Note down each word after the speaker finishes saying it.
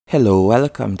Hello,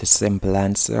 welcome to Simple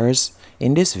Answers.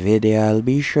 In this video, I'll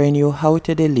be showing you how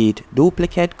to delete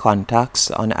duplicate contacts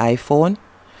on iPhone.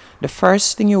 The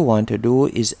first thing you want to do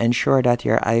is ensure that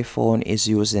your iPhone is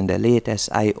using the latest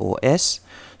iOS.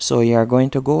 So you're going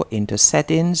to go into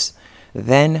Settings,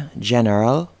 then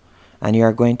General, and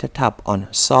you're going to tap on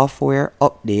Software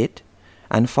Update.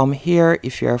 And from here,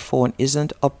 if your phone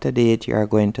isn't up to date, you're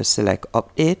going to select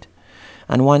Update.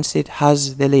 And once it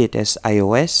has the latest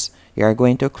iOS, you are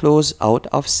going to close out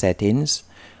of Settings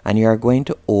and you are going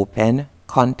to open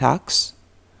Contacts.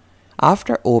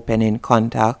 After opening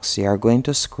Contacts, you are going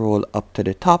to scroll up to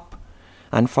the top,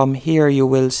 and from here you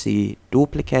will see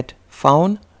Duplicate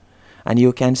Found, and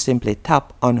you can simply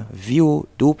tap on View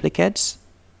Duplicates,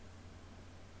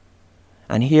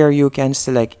 and here you can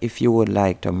select if you would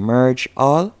like to merge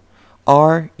all,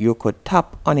 or you could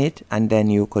tap on it and then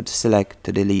you could select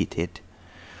to delete it.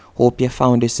 Hope you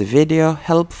found this video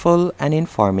helpful and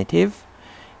informative.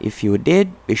 If you did,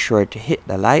 be sure to hit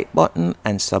the like button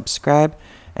and subscribe,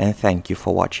 and thank you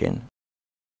for watching.